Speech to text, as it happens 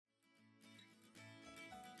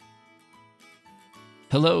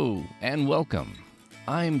Hello and welcome.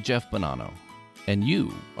 I'm Jeff Bonanno, and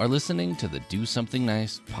you are listening to the Do Something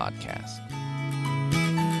Nice podcast.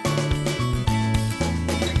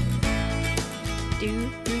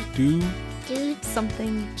 Do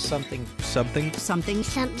something. Something. Do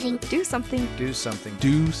something.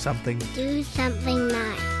 Do something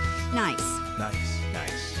Nice.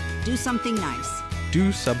 nice. Do something nice.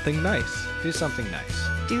 Do something nice. Do something nice.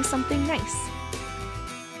 Do something nice.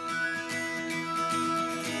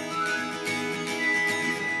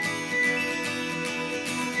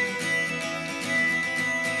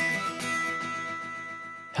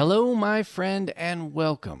 Hello, my friend, and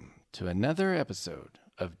welcome to another episode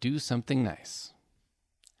of Do Something Nice.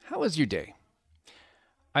 How was your day?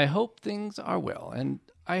 I hope things are well, and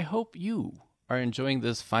I hope you are enjoying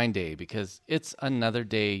this fine day because it's another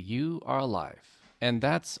day you are alive, and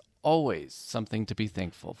that's always something to be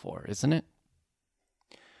thankful for, isn't it?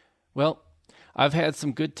 Well, I've had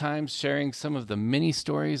some good times sharing some of the many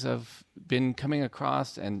stories I've been coming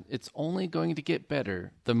across, and it's only going to get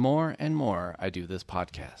better the more and more I do this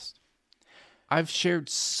podcast. I've shared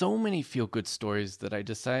so many feel-good stories that I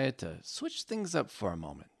decided to switch things up for a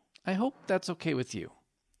moment. I hope that's okay with you.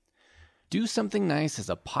 Do Something Nice is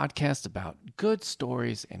a podcast about good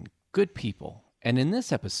stories and good people, and in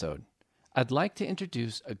this episode, I'd like to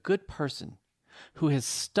introduce a good person who has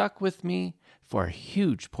stuck with me for a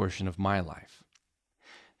huge portion of my life.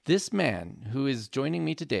 This man who is joining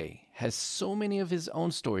me today has so many of his own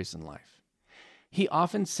stories in life. He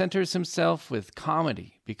often centers himself with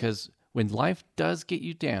comedy because when life does get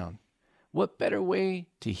you down, what better way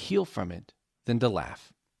to heal from it than to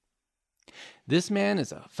laugh? This man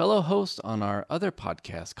is a fellow host on our other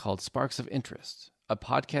podcast called Sparks of Interest, a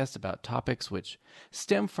podcast about topics which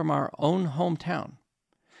stem from our own hometown,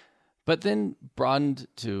 but then broadened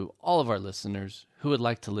to all of our listeners who would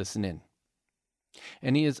like to listen in.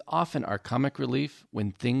 And he is often our comic relief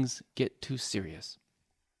when things get too serious.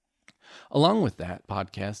 Along with that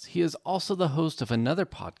podcast, he is also the host of another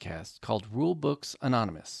podcast called Rule Books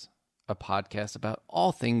Anonymous, a podcast about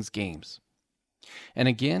all things games. And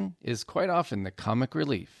again, is quite often the comic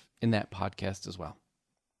relief in that podcast as well.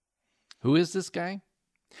 Who is this guy?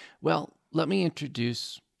 Well, let me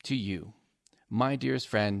introduce to you my dearest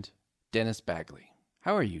friend, Dennis Bagley.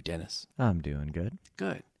 How are you, Dennis? I'm doing good.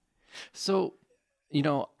 Good. So,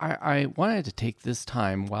 I wanted to take this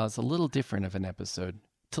time, while it's a little different of an episode,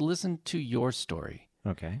 to listen to your story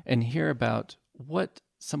Okay. and hear about what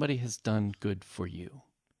somebody has done good for you.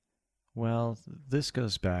 Well, this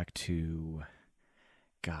goes back to,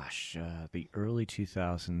 the early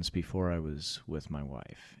 2000s before I was with my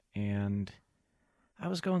wife. And I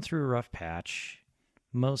was going through a rough patch,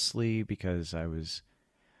 mostly because I was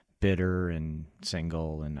bitter and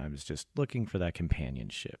single, and I was just looking for that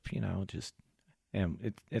companionship,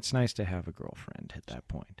 and it's nice to have a girlfriend at that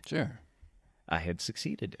point. Sure. I had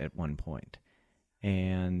succeeded at one point.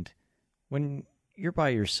 And when you're by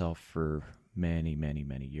yourself for many, many,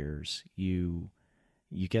 many years, you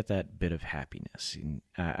get that bit of happiness. And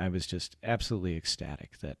I was just absolutely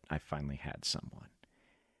ecstatic that I finally had someone.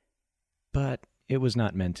 But it was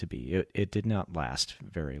not meant to be. It did not last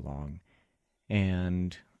very long.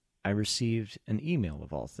 And I received an email,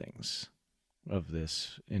 of all things, of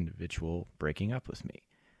this individual breaking up with me.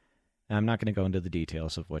 I'm not going to go into the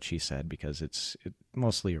details of what she said because it's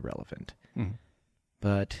mostly irrelevant. Mm-hmm.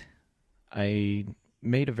 But I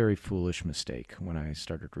made a very foolish mistake when I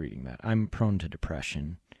started reading that. I'm prone to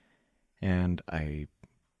depression, and I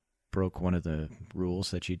broke one of the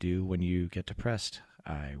rules that you do when you get depressed.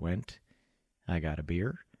 I got a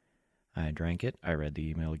beer, I drank it, I read the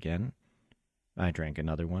email again, I drank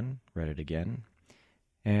another one, read it again,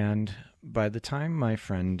 and by the time my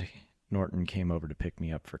friend Norton came over to pick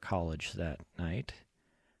me up for college that night,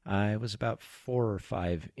 I was about 4 or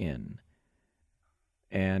 5 in.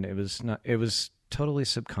 And it was totally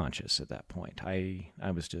subconscious at that point. I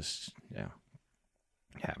was just,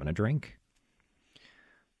 having a drink.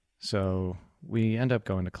 So we end up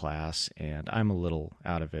going to class, and I'm a little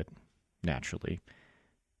out of it, naturally.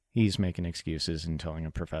 He's making excuses and telling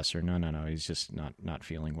a professor, no, he's just not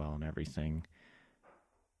feeling well and everything.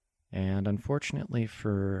 And unfortunately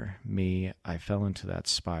for me, I fell into that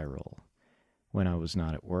spiral. When I was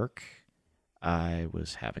not at work, I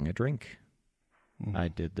was having a drink. I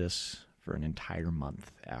did this for an entire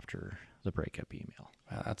month after the breakup email.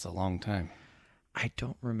 Wow, that's a long time. I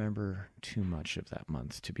don't remember too much of that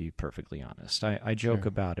month, to be perfectly honest. I joke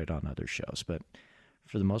about it on other shows, but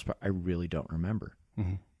for the most part, I really don't remember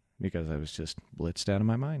because I was just blitzed out of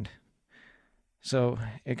my mind. So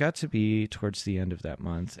it got to be towards the end of that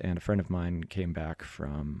month, and a friend of mine came back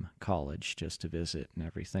from college just to visit and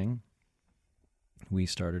everything. We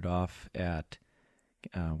started off at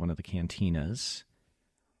one of the cantinas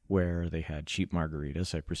where they had cheap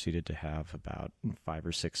margaritas. I proceeded to have about 5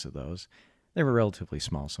 or 6 of those. They were relatively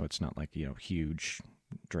small, so it's not like, huge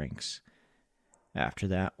drinks. After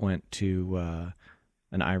that, went to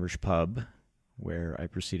an Irish pub where I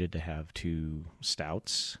proceeded to have 2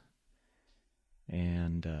 stouts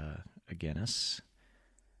and a Guinness.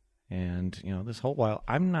 And, this whole while,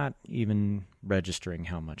 I'm not even registering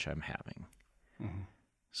how much I'm having. Mm-hmm.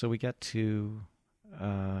 So we get to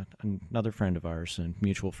another friend of ours, a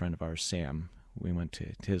mutual friend of ours, Sam. We went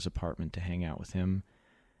to his apartment to hang out with him.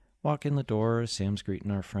 Walk in the door, Sam's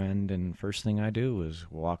greeting our friend, and first thing I do is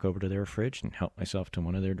walk over to their fridge and help myself to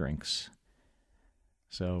one of their drinks.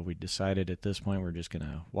 So we decided at this point we're just going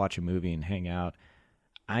to watch a movie and hang out.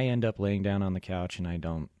 I end up laying down on the couch and I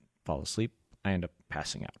don't fall asleep. I end up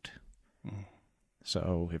passing out. Mm.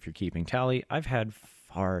 So if you're keeping tally, I've had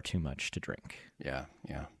far too much to drink. Yeah.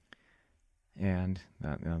 And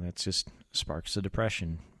that just sparks the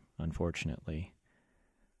depression, unfortunately.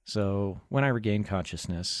 So when I regained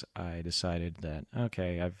consciousness, I decided that,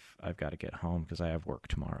 okay, I've got to get home because I have work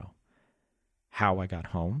tomorrow. How I got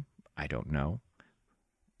home, I don't know,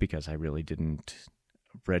 because I really didn't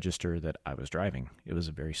register that I was driving. It was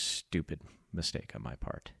a very stupid mistake on my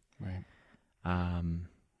part. Right.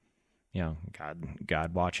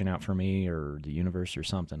 God watching out for me or the universe or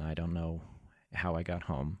something. I don't know how I got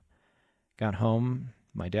home. Got home,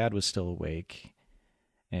 my dad was still awake,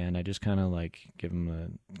 and I just kind of give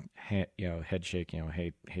him a head shake,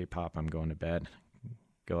 hey Pop, I'm going to bed.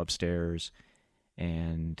 Go upstairs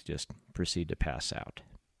and just proceed to pass out.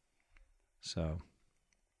 So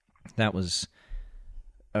that was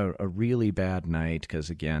a really bad night because,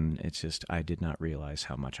 again, it's just I did not realize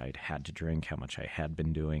how much I'd had to drink, how much I had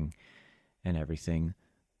been doing and everything.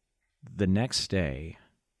 The next day,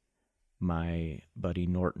 my buddy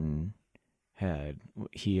Norton had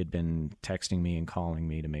been texting me and calling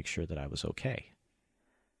me to make sure that I was okay.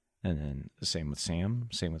 And then the same with Sam,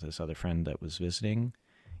 same with this other friend that was visiting.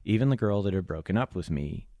 Even the girl that had broken up with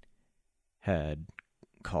me had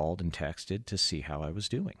called and texted to see how I was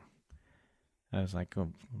doing. I was like,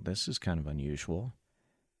 oh, this is kind of unusual.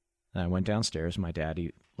 And I went downstairs. My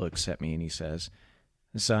daddy looks at me and he says,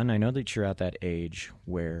 son, I know that you're at that age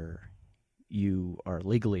where you are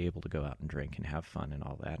legally able to go out and drink and have fun and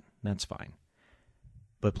all that. That's fine.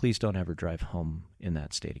 But please don't ever drive home in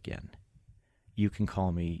that state again. You can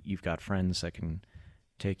call me. You've got friends that can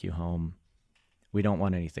take you home. We don't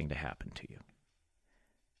want anything to happen to you.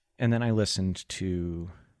 And then I listened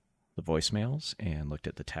to the voicemails and looked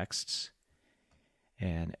at the texts,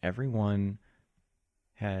 and everyone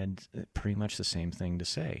had pretty much the same thing to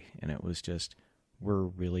say. And it was just, we're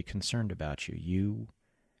really concerned about you. You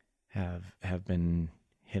have been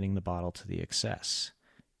hitting the bottle to the excess.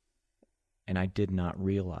 And I did not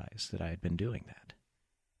realize that I had been doing that.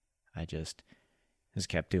 I just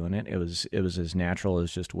kept doing it. It was as natural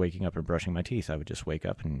as just waking up and brushing my teeth. I would just wake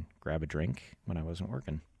up and grab a drink when I wasn't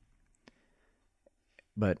working.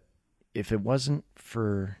 But if it wasn't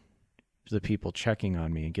for the people checking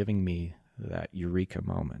on me and giving me that eureka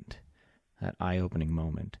moment, that eye-opening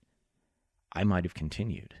moment, I might have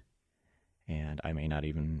continued. And I may not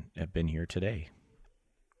even have been here today.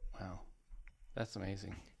 Wow. That's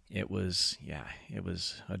amazing. It was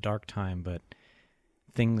a dark time, but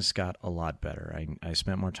things got a lot better. I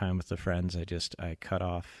spent more time with the friends. I cut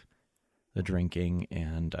off the drinking,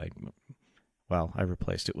 and I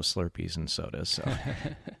replaced it with Slurpees and sodas. So.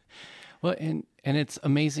 Well, and it's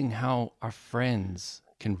amazing how our friends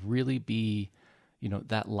can really be,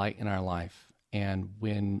 that light in our life. And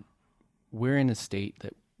when we're in a state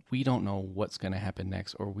that we don't know what's going to happen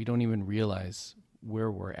next, or we don't even realize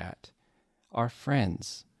where we're at, our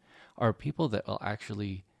friends are people that will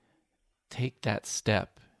actually take that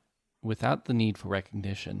step without the need for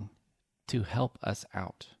recognition to help us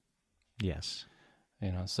out. Yes.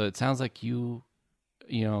 So it sounds like you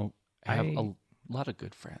have a lot of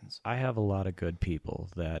good friends. I have a lot of good people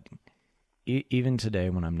that even today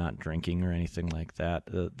when I'm not drinking or anything like that,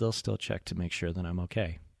 they'll still check to make sure that I'm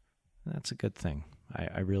okay. That's a good thing.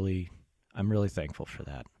 I'm really thankful for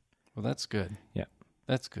that. Well, that's good. Yeah.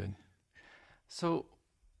 That's good. So,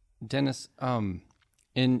 Dennis,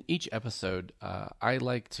 in each episode, I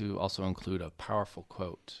like to also include a powerful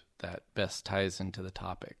quote that best ties into the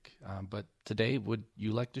topic. But today, would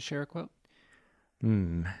you like to share a quote?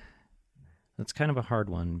 That's kind of a hard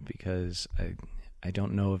one because I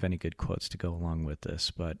don't know of any good quotes to go along with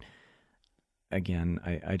this. But again,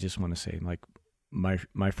 I just want to say,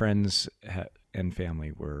 my friends and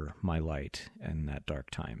family were my light in that dark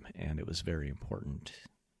time, and it was very important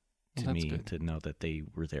to me to know that they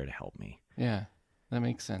were there to help me. Yeah, that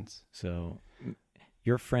makes sense. So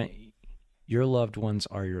your loved ones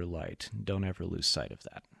are your light. Don't ever lose sight of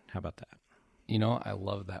that. How about that? I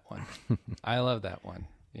love that one. I love that one.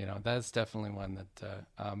 That's definitely one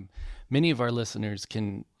that many of our listeners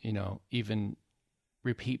can, even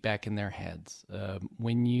repeat back in their heads.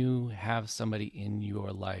 When you have somebody in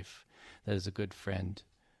your life that is a good friend,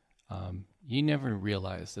 you never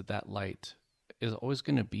realize that light is always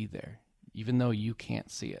going to be there, even though you can't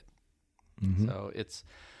see it. Mm-hmm. So it's,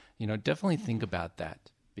 definitely think about that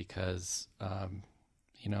because,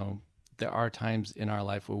 there are times in our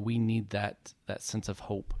life where we need that sense of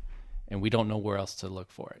hope and we don't know where else to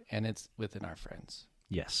look for it. And it's within our friends.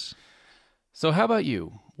 Yes. So how about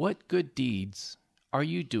you? What good deeds are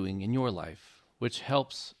you doing in your life which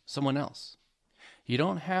helps someone else? You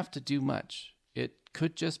don't have to do much. It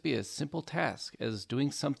could just be a simple task as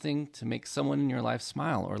doing something to make someone in your life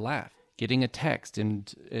smile or laugh, getting a text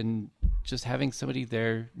and just having somebody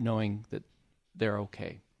there knowing that they're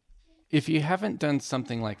okay. If you haven't done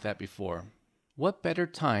something like that before, what better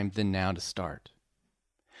time than now to start?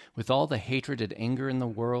 With all the hatred and anger in the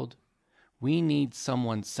world, we need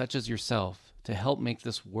someone such as yourself to help make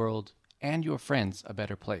this world and your friends a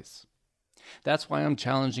better place. That's why I'm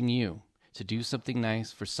challenging you to do something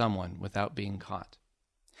nice for someone without being caught.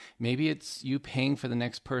 Maybe it's you paying for the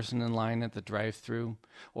next person in line at the drive-thru,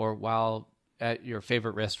 or while at your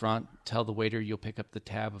favorite restaurant, tell the waiter you'll pick up the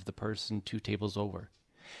tab of the person 2 tables over.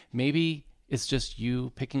 Maybe it's just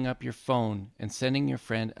you picking up your phone and sending your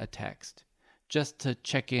friend a text just to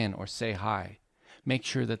check in or say hi. Make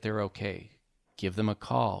sure that they're okay. Give them a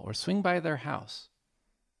call or swing by their house.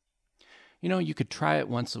 You could try it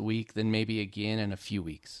once a week, then maybe again in a few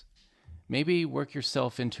weeks. Maybe work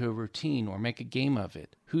yourself into a routine or make a game of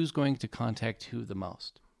it. Who's going to contact who the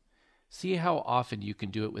most? See how often you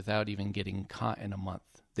can do it without even getting caught in a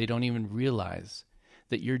month. They don't even realize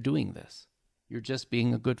that you're doing this. You're just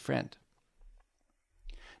being a good friend.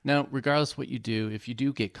 Now, regardless what you do, if you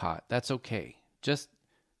do get caught, that's okay. Just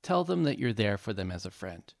tell them that you're there for them as a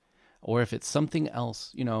friend. Or if it's something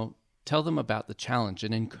else, tell them about the challenge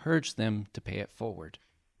and encourage them to pay it forward.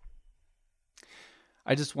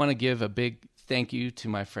 I just want to give a big thank you to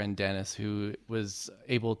my friend Dennis, who was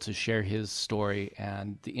able to share his story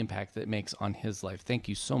and the impact that it makes on his life. Thank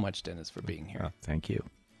you so much, Dennis, for being here. Oh, thank you.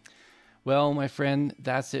 Well, my friend,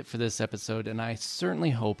 that's it for this episode, and I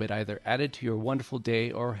certainly hope it either added to your wonderful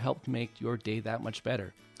day or helped make your day that much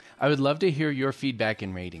better. I would love to hear your feedback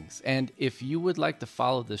and ratings, and if you would like to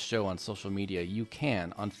follow this show on social media, you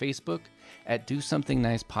can on Facebook at Do Something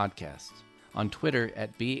Nice Podcast, on Twitter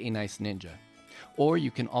at Be a Nice Ninja, or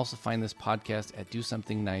you can also find this podcast at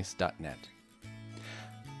DoSomethingNice.net.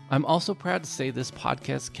 I'm also proud to say this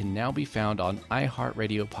podcast can now be found on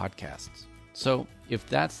iHeartRadio Podcasts. So if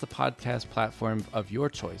that's the podcast platform of your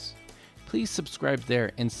choice, please subscribe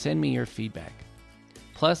there and send me your feedback.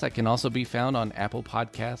 Plus, I can also be found on Apple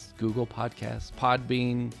Podcasts, Google Podcasts,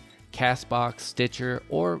 Podbean, CastBox, Stitcher,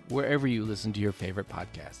 or wherever you listen to your favorite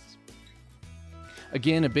podcasts.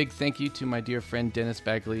 Again, a big thank you to my dear friend Dennis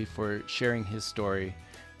Bagley for sharing his story,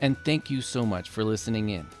 and thank you so much for listening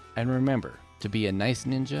in. And remember to be a nice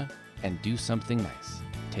ninja and do something nice.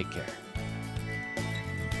 Take care.